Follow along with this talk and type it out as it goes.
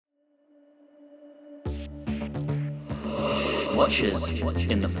Watchers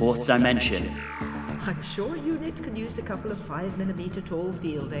in the Fourth Dimension. I'm sure UNIT can use a couple of 5mm tall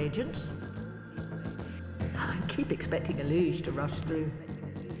field agents. I keep expecting a luge to rush through.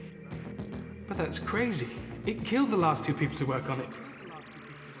 But that's crazy. It killed the last two people to work on it.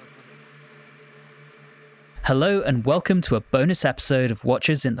 Hello and welcome to a bonus episode of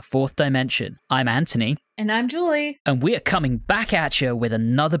Watchers in the Fourth Dimension. I'm Anthony. And I'm Julie. And we are coming back at you with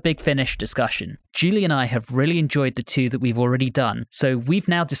another Big Finish discussion. Julie and I have really enjoyed the two that we've already done, so we've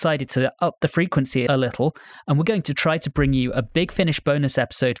now decided to up the frequency a little, and we're going to try to bring you a Big Finish bonus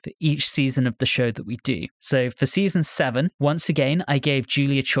episode for each season of the show that we do. So for season 7, once again, I gave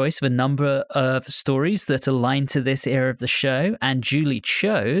Julie a choice of a number of stories that align to this era of the show, and Julie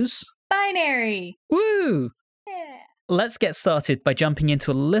chose... Binary! Woo! Yeah. Let's get started by jumping into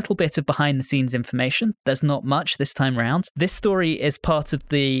a little bit of behind-the-scenes information. There's not much this time round. This story is part of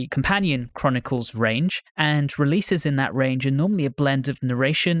the Companion Chronicles range, and releases in that range are normally a blend of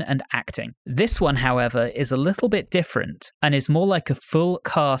narration and acting. This one, however, is a little bit different, and is more like a full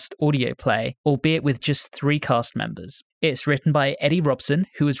cast audio play, albeit with just 3 cast members. It's written by Eddie Robson,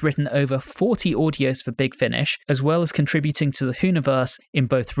 who has written over 40 audios for Big Finish, as well as contributing to the Hooniverse in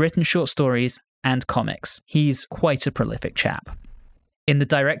both written short stories and comics. He's quite a prolific chap. In the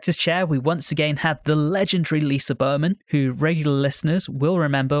director's chair, we once again had the legendary Lisa Berman, who regular listeners will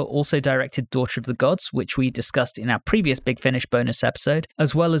remember also directed Daughter of the Gods, which we discussed in our previous Big Finish bonus episode,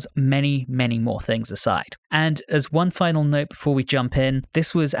 as well as many, many more things aside. And as one final note before we jump in,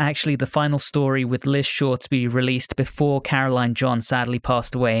 this was actually the final story with Liz Shaw to be released before Caroline John sadly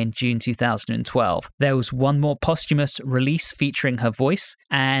passed away in June 2012. There was one more posthumous release featuring her voice,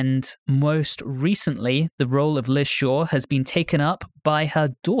 and most recently, the role of Liz Shaw has been taken up by her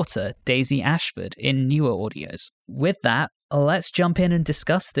daughter, Daisy Ashford, in newer audios. With that, let's jump in and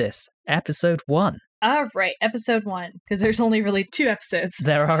discuss this. Episode 1. All right, episode 1, because there's only really 2 episodes.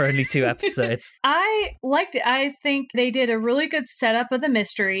 There are only 2 episodes. I liked it. I think they did a really good setup of the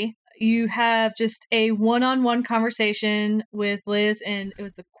mystery. You have just a one-on-one conversation with Liz, and it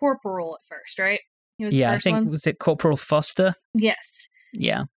was the corporal at first, right? He was the first one? Was it Corporal Foster? Yes.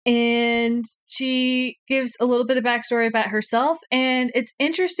 Yeah. And she gives a little bit of backstory about herself, and it's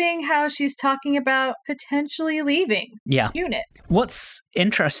interesting how she's talking about potentially leaving UNIT. What's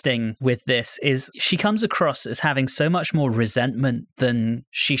interesting with this is she comes across as having so much more resentment than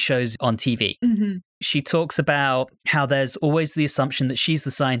she shows on TV. Mm-hmm. She talks about how there's always the assumption that she's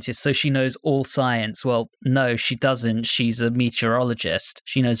the scientist, so she knows all science. Well, no, she doesn't. She's a meteorologist.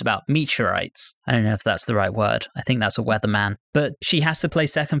 She knows about meteorites. I don't know if that's the right word. I think that's a weatherman. But she has to play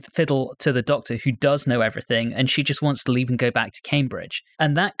second fiddle to the doctor who does know everything, and she just wants to leave and go back to Cambridge.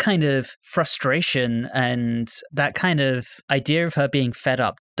 And that kind of frustration and that kind of idea of her being fed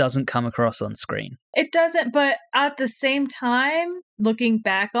up doesn't come across on screen. It doesn't, but at the same time, looking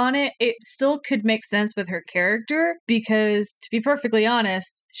back on it, it still could make sense with her character because, to be perfectly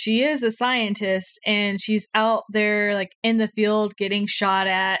honest, she is a scientist and she's out there like in the field getting shot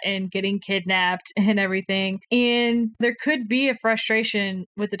at and getting kidnapped and everything. And there could be a frustration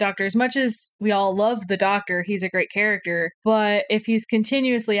with the doctor. As much as we all love the doctor, he's a great character, but if he's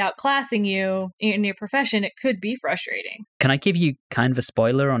continuously outclassing you in your profession, it could be frustrating. Can I give you kind of a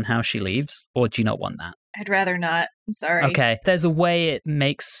spoiler on how she leaves, or do you not want that? I'd rather not. I'm sorry. Okay. There's a way it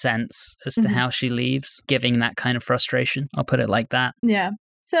makes sense as to how she leaves, giving that kind of frustration. I'll put it like that. Yeah.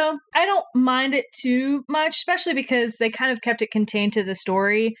 So I don't mind it too much, especially because they kind of kept it contained to the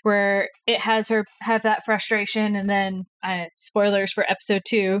story where it has her have that frustration. And then, spoilers for episode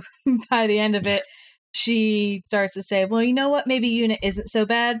 2, by the end of it, she starts to say, well, you know what? Maybe UNIT isn't so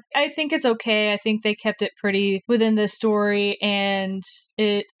bad. I think it's okay. I think they kept it pretty within the story and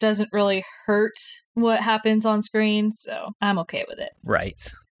it doesn't really hurt what happens on screen. So I'm okay with it. Right.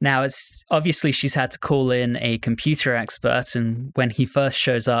 Now, it's obviously she's had to call in a computer expert, and when he first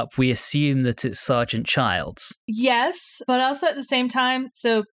shows up, we assume that it's Sergeant Childs. Yes, but also at the same time,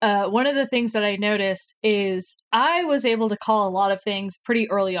 so one of the things that I noticed is I was able to call a lot of things pretty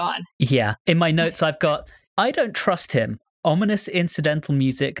early on. Yeah. In my notes, I've got, I don't trust him. Ominous incidental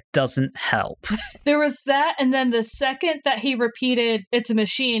music doesn't help. There was that, and then the second that he repeated, it's a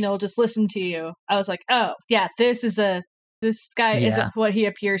machine, it'll just listen to you. I was like, oh, yeah, this guy isn't what he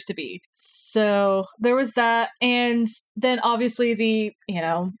appears to be. So there was that. And then obviously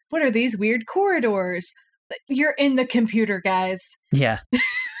what are these weird corridors? You're in the computer, guys. Yeah.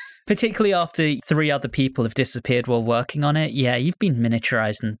 Particularly after 3 other people have disappeared while working on it. Yeah, you've been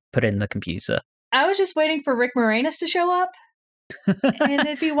miniaturized and put in the computer. I was just waiting for Rick Moranis to show up, and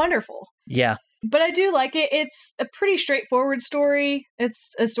it'd be wonderful. Yeah. But I do like it. It's a pretty straightforward story.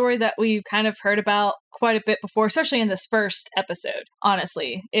 It's a story that we've kind of heard about quite a bit before, especially in this first episode,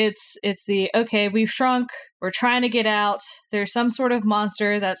 honestly. It's okay, we've shrunk, we're trying to get out, there's some sort of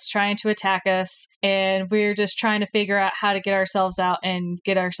monster that's trying to attack us, and we're just trying to figure out how to get ourselves out and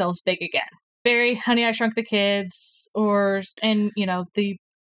get ourselves big again. Very Honey, I Shrunk the Kids, what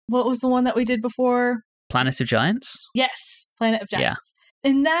was the one that we did before? Planet of Giants? Yes, Planet of Giants.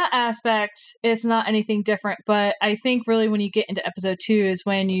 In that aspect, it's not anything different, but I think really when you get into episode 2 is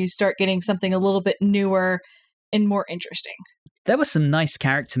when you start getting something a little bit newer and more interesting. There were some nice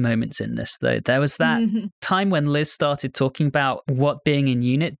character moments in this, though. There was that time when Liz started talking about what being in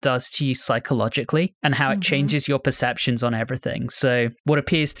unit does to you psychologically and how it changes your perceptions on everything. So what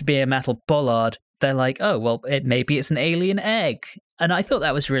appears to be a metal bollard, they're like, oh, well, maybe it's an alien egg. And I thought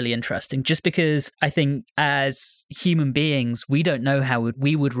that was really interesting, just because I think as human beings, we don't know how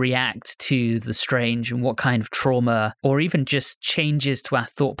we would react to the strange and what kind of trauma or even just changes to our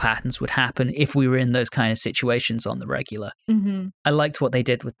thought patterns would happen if we were in those kind of situations on the regular. Mm-hmm. I liked what they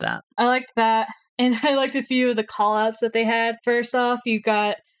did with that. I liked that. And I liked a few of the call outs that they had. First off, you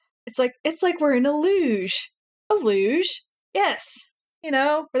got, it's like we're in a luge. A luge? Yes.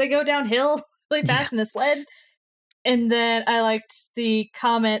 Where they go downhill really fast in a sled. And then I liked the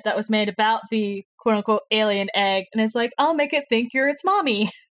comment that was made about the quote-unquote alien egg. And it's like, I'll make it think you're its mommy.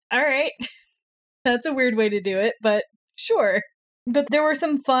 All right. That's a weird way to do it, but sure. But there were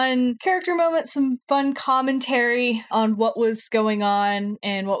some fun character moments, some fun commentary on what was going on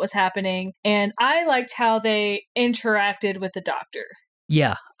and what was happening. And I liked how they interacted with the Doctor.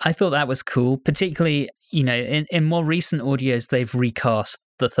 Yeah, I thought that was cool. Particularly, in more recent audios, they've recast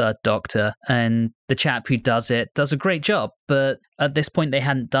the third Doctor, and the chap who does it does a great job. But at this point, they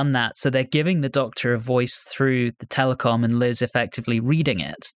hadn't done that. So they're giving the Doctor a voice through the telecom and Liz effectively reading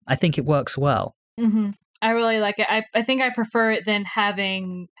it. I think it works well. Mm-hmm. I really like it. I think I prefer it than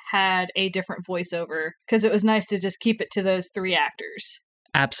having had a different voiceover, because it was nice to just keep it to those 3 actors.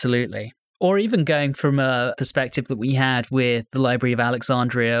 Absolutely. Or even going from a perspective that we had with the Library of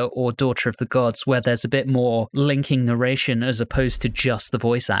Alexandria or Daughter of the Gods, where there's a bit more linking narration as opposed to just the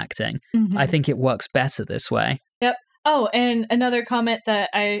voice acting. Mm-hmm. I think it works better this way. Yep. Oh, and another comment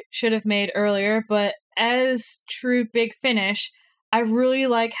that I should have made earlier, but as true Big Finish, I really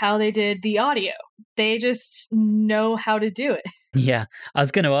like how they did the audio. They just know how to do it. Yeah, I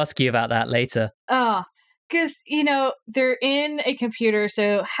was going to ask you about that later. Because, they're in a computer,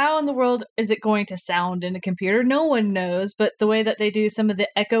 so how in the world is it going to sound in a computer? No one knows, but the way that they do some of the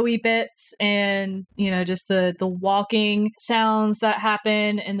echoey bits and, just the walking sounds that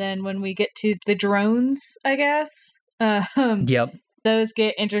happen, and then when we get to the drones, I guess, yep, those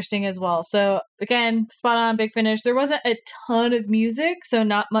get interesting as well. So, again, spot on, Big Finish. There wasn't a ton of music, so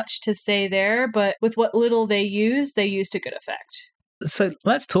not much to say there, but with what little they used to good effect. So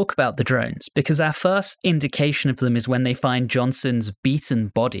let's talk about the drones, because our first indication of them is when they find Johnson's beaten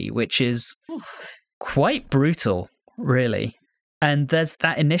body, which is quite brutal, really. And there's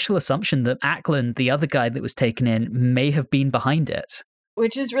that initial assumption that Ackland, the other guy that was taken in, may have been behind it.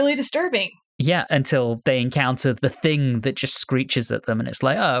 Which is really disturbing. Yeah, until they encounter the thing that just screeches at them, and it's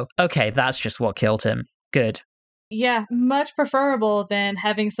like, oh, okay, that's just what killed him. Good. Yeah, much preferable than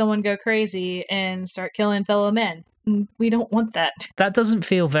having someone go crazy and start killing fellow men. We don't want that. That doesn't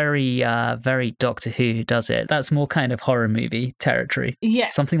feel very Doctor Who, does it? That's more kind of horror movie territory.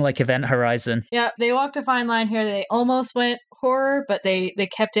 Yes. Something like Event Horizon. Yeah, they walked a fine line here. They almost went horror, but they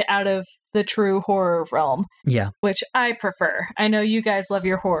kept it out of the true horror realm. Yeah. Which I prefer. I know you guys love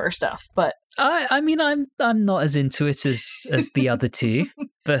your horror stuff, but I mean, I'm not as into it as the other two,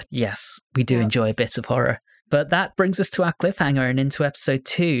 but yes, we do enjoy a bit of horror. But that brings us to our cliffhanger and into episode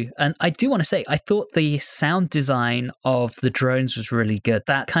 2. And I do want to say, I thought the sound design of the drones was really good.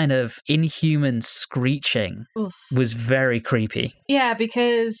 That kind of inhuman screeching was very creepy. Yeah,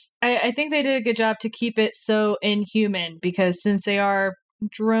 because I think they did a good job to keep it so inhuman, because since they are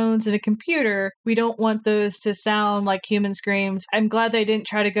drones in a computer, we don't want those to sound like human screams. I'm glad they didn't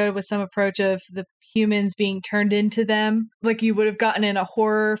try to go with some approach of the humans being turned into them like you would have gotten in a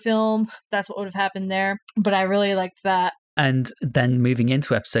horror film. That's what would have happened there. But I really liked that. And then moving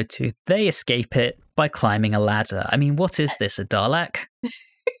into episode 2, they escape it by climbing a ladder. I mean, what is this, a Dalek?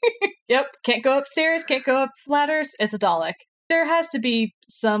 Yep, can't go upstairs, can't go up ladders. It's a Dalek. There has to be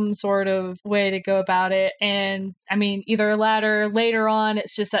some sort of way to go about it. And I mean, either a ladder later on,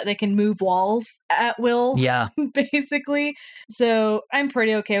 it's just that they can move walls at will. Yeah. Basically. So I'm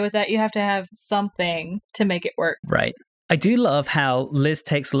pretty okay with that. You have to have something to make it work. Right. I do love how Liz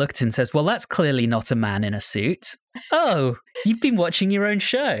takes a look at it and says, well, that's clearly not a man in a suit. Oh, you've been watching your own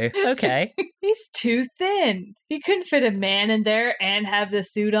show. Okay. He's too thin. You couldn't fit a man in there and have the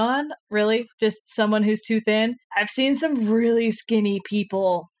suit on. Really? Just someone who's too thin? I've seen some really skinny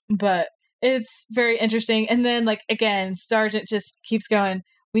people, but it's very interesting. And then, like, again, Sargent just keeps going,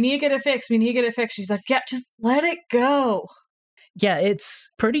 we need to get it fixed. We need to get it fixed. She's like, yeah, just let it go. Yeah, it's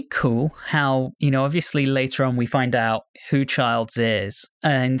pretty cool how, obviously later on we find out who Childs is.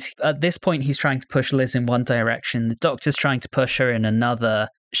 And at this point, he's trying to push Liz in one direction. The doctor's trying to push her in another.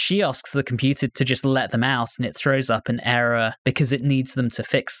 She asks the computer to just let them out, and it throws up an error because it needs them to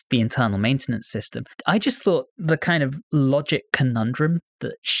fix the internal maintenance system. I just thought the kind of logic conundrum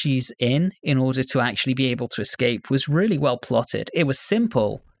that she's in order to actually be able to escape was really well plotted. It was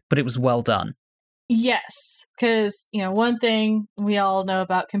simple, but it was well done. Yes, because, one thing we all know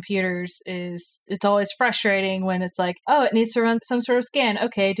about computers is it's always frustrating when it's like, oh, it needs to run some sort of scan.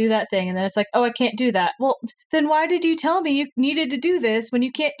 Okay, do that thing. And then it's like, oh, I can't do that. Well, then why did you tell me you needed to do this when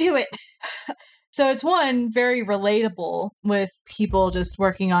you can't do it? So it's very relatable with people just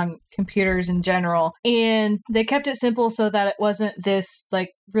working on computers in general. And they kept it simple so that it wasn't this like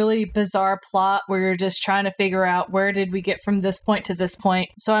really bizarre plot where you're just trying to figure out where did we get from this point to this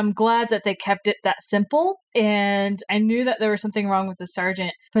point. So I'm glad that they kept it that simple. And I knew that there was something wrong with the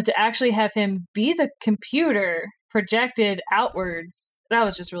Sargent, but to actually have him be the computer projected outwards, that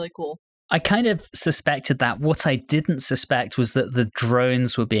was just really cool. I kind of suspected that. What I didn't suspect was that the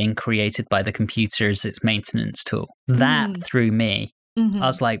drones were being created by the computer as its maintenance tool. That threw me. I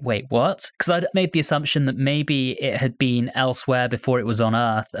was like, wait, what? Because I'd made the assumption that maybe it had been elsewhere before it was on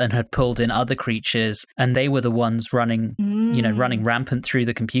Earth and had pulled in other creatures, and they were the ones running, running rampant through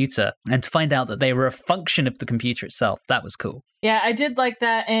the computer. And to find out that they were a function of the computer itself, that was cool. Yeah, I did like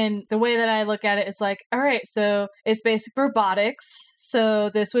that. And the way that I look at it is like, all right, so it's basic robotics.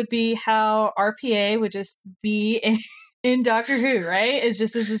 So this would be how RPA would just be in Doctor Who, right? It's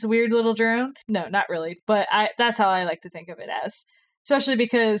just this weird little drone. No, not really. But that's how I like to think of it as. Especially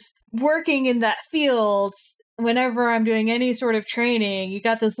because working in that field, whenever I'm doing any sort of training, you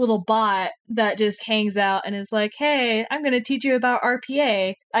got this little bot that just hangs out and is like, hey, I'm going to teach you about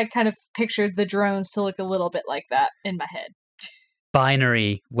RPA. I kind of pictured the drones to look a little bit like that in my head.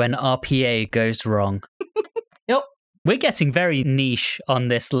 Binary when RPA goes wrong. Yep. We're getting very niche on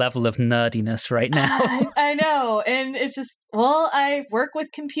this level of nerdiness right now. I know. And it's just, I work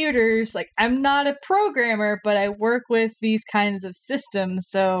with computers. Like, I'm not a programmer, but I work with these kinds of systems.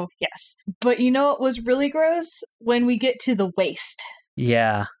 So, yes. But you know what was really gross? When we get to the waste.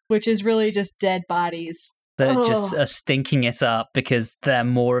 Yeah. Which is really just dead bodies. That just are stinking it up because they're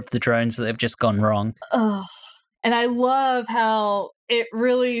more of the drones that have just gone wrong. Oh. And I love how it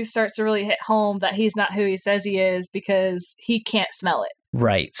really starts to really hit home that he's not who he says he is because he can't smell it.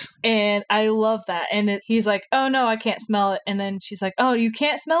 Right. And I love that. And he's like, oh, no, I can't smell it. And then she's like, oh, you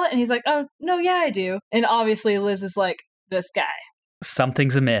can't smell it? And he's like, oh, no, yeah, I do. And obviously Liz is like, this guy.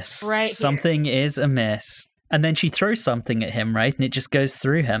 Something's amiss. Right. Something is amiss. And then she throws something at him, right? And it just goes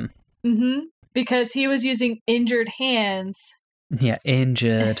through him. Mm-hmm. Because he was using injured hands. Yeah,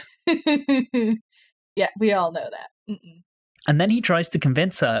 injured. Yeah, we all know that. Mm-mm. And then he tries to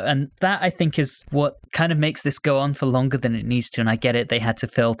convince her. And that, I think, is what kind of makes this go on for longer than it needs to. And I get it, they had to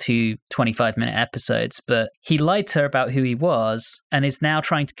fill 2 25-minute episodes. But he lied to her about who he was and is now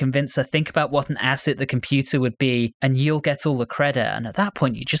trying to convince her, think about what an asset the computer would be, and you'll get all the credit. And at that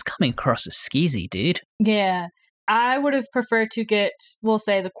point, you're just coming across as skeezy, dude. Yeah. I would have preferred to get, we'll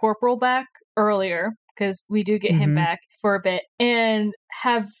say, the corporal back earlier, because we do get him back for a bit, and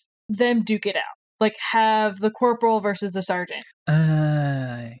have them duke it out. Like, have the corporal versus the sergeant.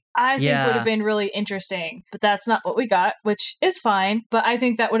 I think would have been really interesting, but that's not what we got, which is fine. But I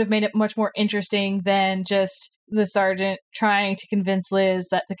think that would have made it much more interesting than just the sergeant trying to convince Liz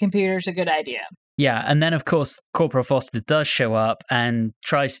that the computer's a good idea. Yeah, and then, of course, Corporal Foster does show up and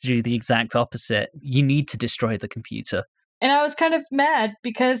tries to do the exact opposite. You need to destroy the computer. And I was kind of mad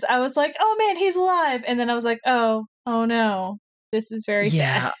because I was like, oh man, he's alive. And then I was like, oh no, this is very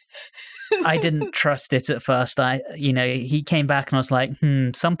sad. I didn't trust it at first. He came back and I was like,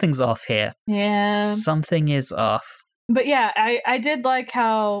 something's off here. Yeah. Something is off. But yeah, I did like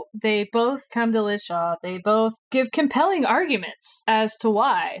how they both come to Liz Shaw. They both give compelling arguments as to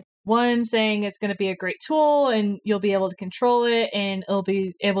why. One saying it's going to be a great tool and you'll be able to control it and it'll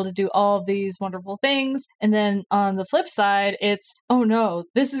be able to do all of these wonderful things. And then on the flip side, it's, oh no,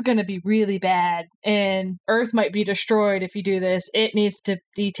 this is going to be really bad and Earth might be destroyed if you do this. It needs to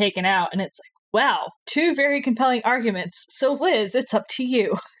be taken out. And it's like, wow, 2 very compelling arguments. So Liz, it's up to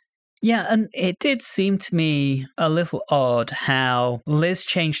you. Yeah, and it did seem to me a little odd how Liz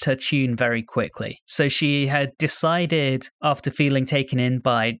changed her tune very quickly. So she had decided, after feeling taken in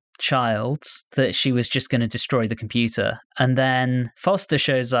by Childs, that she was just going to destroy the computer. And then Foster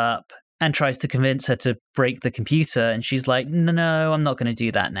shows up and tries to convince her to break the computer. And she's like, no, I'm not going to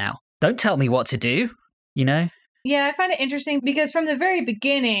do that now. Don't tell me what to do, you know? Yeah, I find it interesting because from the very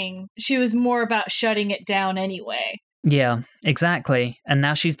beginning, she was more about shutting it down anyway. Yeah, exactly. And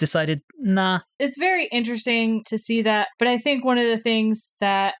now she's decided, nah. It's very interesting to see that. But I think one of the things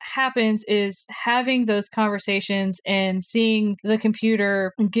that happens is having those conversations and seeing the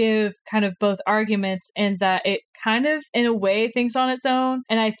computer give kind of both arguments, and that it kind of, in a way, thinks on its own.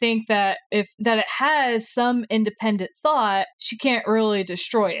 And I think that it has some independent thought, she can't really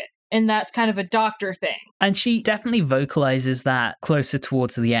destroy it. And that's kind of a doctor thing. And she definitely vocalizes that closer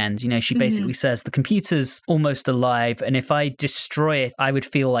towards the end. You know, she basically says the computer's almost alive, and if I destroy it, I would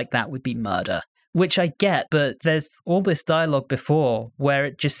feel like that would be murder. Which I get, but there's all this dialogue before where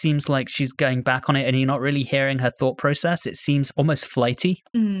it just seems like she's going back on it and you're not really hearing her thought process. It seems almost flighty.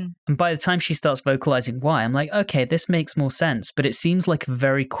 And by the time she starts vocalizing why, I'm like, okay, this makes more sense. But it seems like a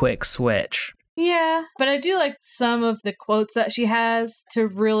very quick switch. Yeah, but I do like some of the quotes that she has to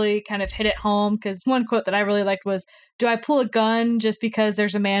really kind of hit it home, because one quote that I really liked was, do I pull a gun just because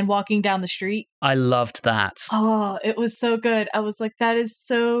there's a man walking down the street? I loved that. Oh, it was so good. I was like, that is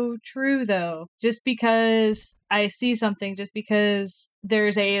so true, though. Just because I see something, just because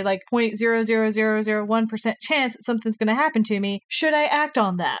there's a like 0.00001% chance that something's going to happen to me, should I act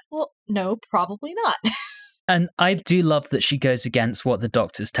on that? Well, no, probably not. And I do love that she goes against what the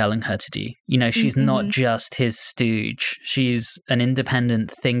doctor's telling her to do. You know, she's not just his stooge. She's an independent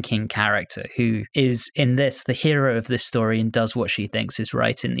thinking character who is, in this, the hero of this story and does what she thinks is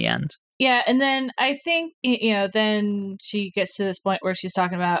right in the end. Yeah, and then I think, you know, then she gets to this point where she's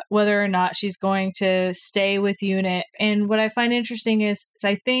talking about whether or not she's going to stay with UNIT. And what I find interesting is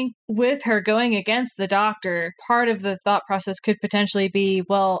I think with her going against the doctor, part of the thought process could potentially be,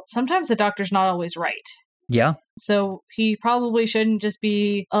 well, sometimes the doctor's not always right. Yeah. So he probably shouldn't just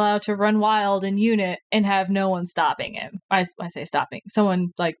be allowed to run wild in UNIT and have no one stopping him. I say stopping. Someone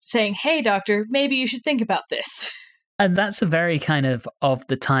like saying, hey, doctor, maybe you should think about this. And that's a very kind of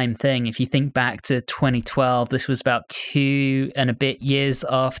the time thing. If you think back to 2012, this was about 2 and a bit years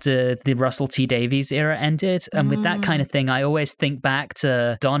after the Russell T Davies era ended. And with that kind of thing, I always think back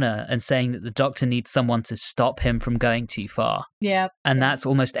to Donna and saying that the doctor needs someone to stop him from going too far. Yeah. And that's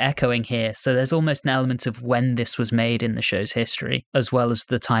almost echoing here. So there's almost an element of when this was made in the show's history, as well as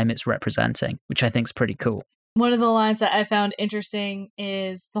the time it's representing, which I think is pretty cool. One of the lines that I found interesting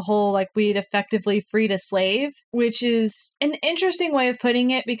is the whole, like, we'd effectively freed a slave, which is an interesting way of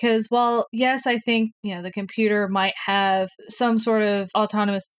putting it because, while, yes, I think, you know, the computer might have some sort of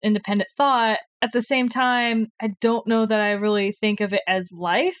autonomous, independent thought, at the same time, I don't know that I really think of it as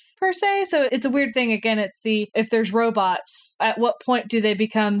life, per se. So it's a weird thing. Again, it's if there's robots, at what point do they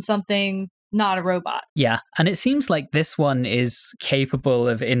become something not a robot? Yeah, and it seems like this one is capable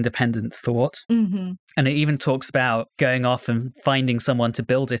of independent thought. And it even talks about going off and finding someone to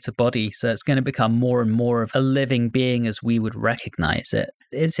build it a body. So it's going to become more and more of a living being as we would recognize it.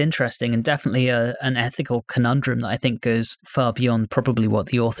 It's interesting and definitely an ethical conundrum that I think goes far beyond probably what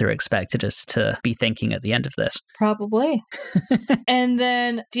the author expected us to be thinking at the end of this. Probably. And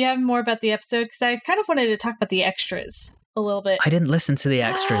then, do you have more about the episode? Because I kind of wanted to talk about the extras a little bit. I didn't listen to the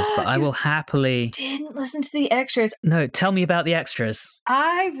extras, but I will happily... Didn't listen to the extras. No, tell me about the extras.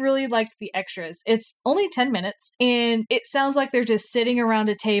 I really liked the extras. It's only 10 minutes, and it sounds like they're just sitting around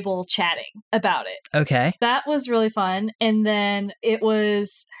a table chatting about it. Okay. That was really fun. And then it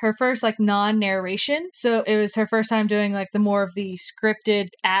was her first, like, non-narration. So it was her first time doing, like, the more of the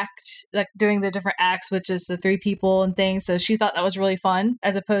scripted act, like, doing the different acts with just the 3 people and things. So she thought that was really fun,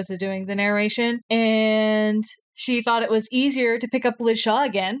 as opposed to doing the narration. And she thought it was easier to pick up Liz Shaw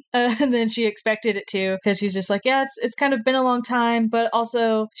again than she expected it to, because she's just like, yeah, it's kind of been a long time, but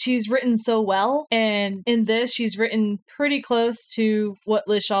also she's written so well. And in this, she's written pretty close to what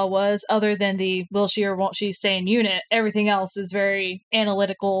Liz Shaw was, other than the will she or won't she stay in UNIT. Everything else is very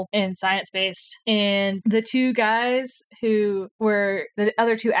analytical and science-based. And the 2 guys who were the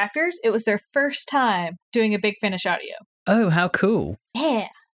other 2 actors, it was their first time doing a Big Finish audio. Oh, how cool. Yeah.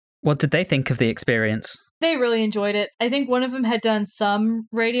 What did they think of the experience? They really enjoyed it. I think one of them had done some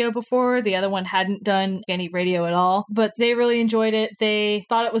radio before. The other one hadn't done any radio at all, but they really enjoyed it. They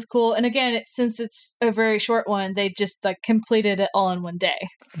thought it was cool. And again, since it's a very short one, they just like completed it all in one day.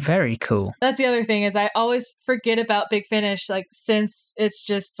 Very cool. That's the other thing is I always forget about Big Finish. Like, since it's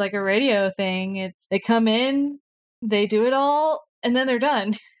just like a radio thing, they come in, they do it all, and then they're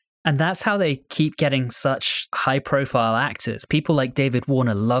done. And that's how they keep getting such high-profile actors. People like David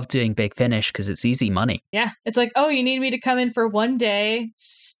Warner love doing Big Finish because it's easy money. Yeah. It's like, oh, you need me to come in for one day,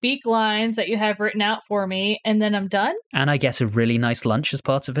 speak lines that you have written out for me, and then I'm done? And I get a really nice lunch as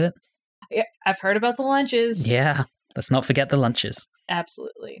part of it. Yeah, I've heard about the lunches. Yeah, let's not forget the lunches.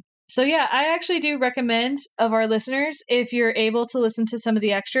 Absolutely. So yeah, I actually do recommend of our listeners, if you're able to listen to some of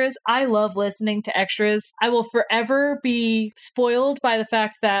the extras. I love listening to extras. I will forever be spoiled by the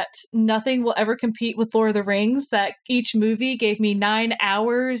fact that nothing will ever compete with Lord of the Rings, that each movie gave me 9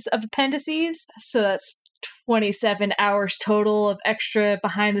 hours of appendices. So that's 27 hours total of extra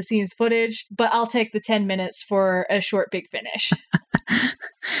behind the scenes footage, but I'll take the 10 minutes for a short Big Finish.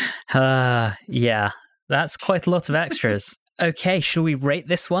 Yeah, that's quite a lot of extras. Okay, shall we rate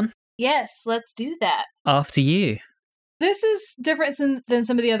this one? Yes, let's do that. After you. This is different than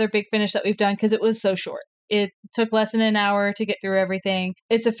some of the other Big Finish that we've done because it was so short. It took less than an hour to get through everything.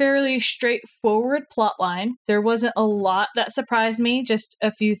 It's a fairly straightforward plot line. There wasn't a lot that surprised me, just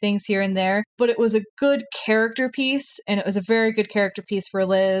a few things here and there, but it was a good character piece, and it was a very good character piece for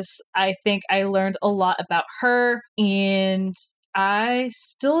Liz. I think I learned a lot about her, and I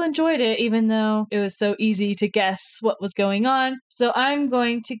still enjoyed it, even though it was so easy to guess what was going on. So I'm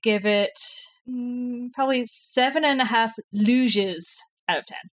going to give it probably 7.5 luges out of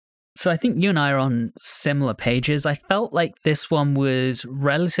 10. So I think you and I are on similar pages. I felt like this one was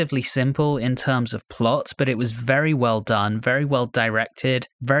relatively simple in terms of plot, but it was very well done, very well directed,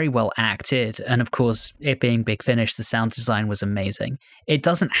 very well acted. And of course, it being Big Finish, the sound design was amazing. It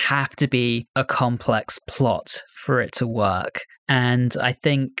doesn't have to be a complex plot for it to work. And I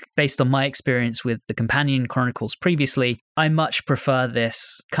think, based on my experience with the Companion Chronicles previously, I much prefer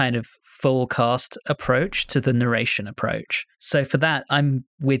this kind of full cast approach to the narration approach. So for that, I'm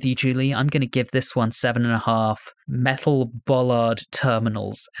with you, Julie. I'm going to give this one 7.5 metal bollard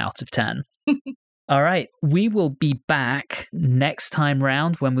terminals out of 10. All right, we will be back next time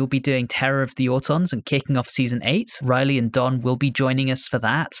round when we'll be doing Terror of the Autons and kicking off Season 8. Riley and Don will be joining us for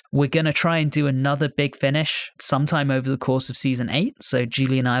that. We're going to try and do another Big Finish sometime over the course of Season 8, so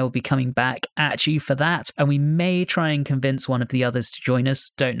Julie and I will be coming back at you for that, and we may try and convince one of the others to join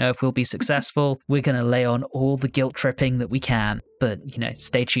us. Don't know if we'll be successful. We're going to lay on all the guilt tripping that we can, but,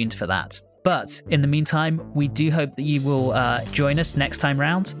 stay tuned for that. But in the meantime, we do hope that you will join us next time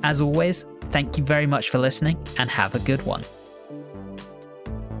round. As always, thank you very much for listening and have a good one.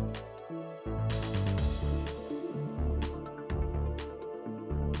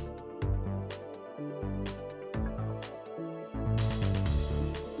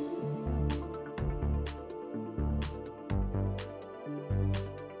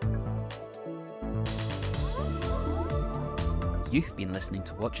 You've been listening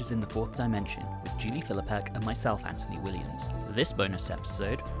to Watchers in the Fourth Dimension with Julie Philippak and myself, Anthony Williams. This bonus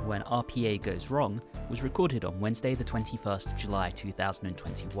episode, When RPA Goes Wrong, was recorded on Wednesday the 21st of July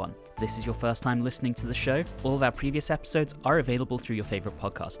 2021. If this is your first time listening to the show, all of our previous episodes are available through your favourite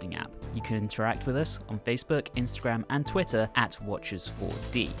podcasting app. You can interact with us on Facebook, Instagram and Twitter at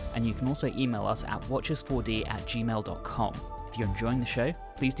Watchers4D, and you can also email us at watchers4d@gmail.com. If you're enjoying the show,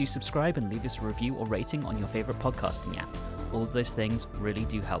 please do subscribe and leave us a review or rating on your favourite podcasting app. All of those things really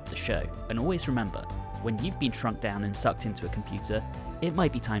do help the show. And always remember, when you've been shrunk down and sucked into a computer, it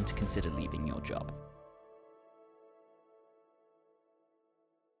might be time to consider leaving your job.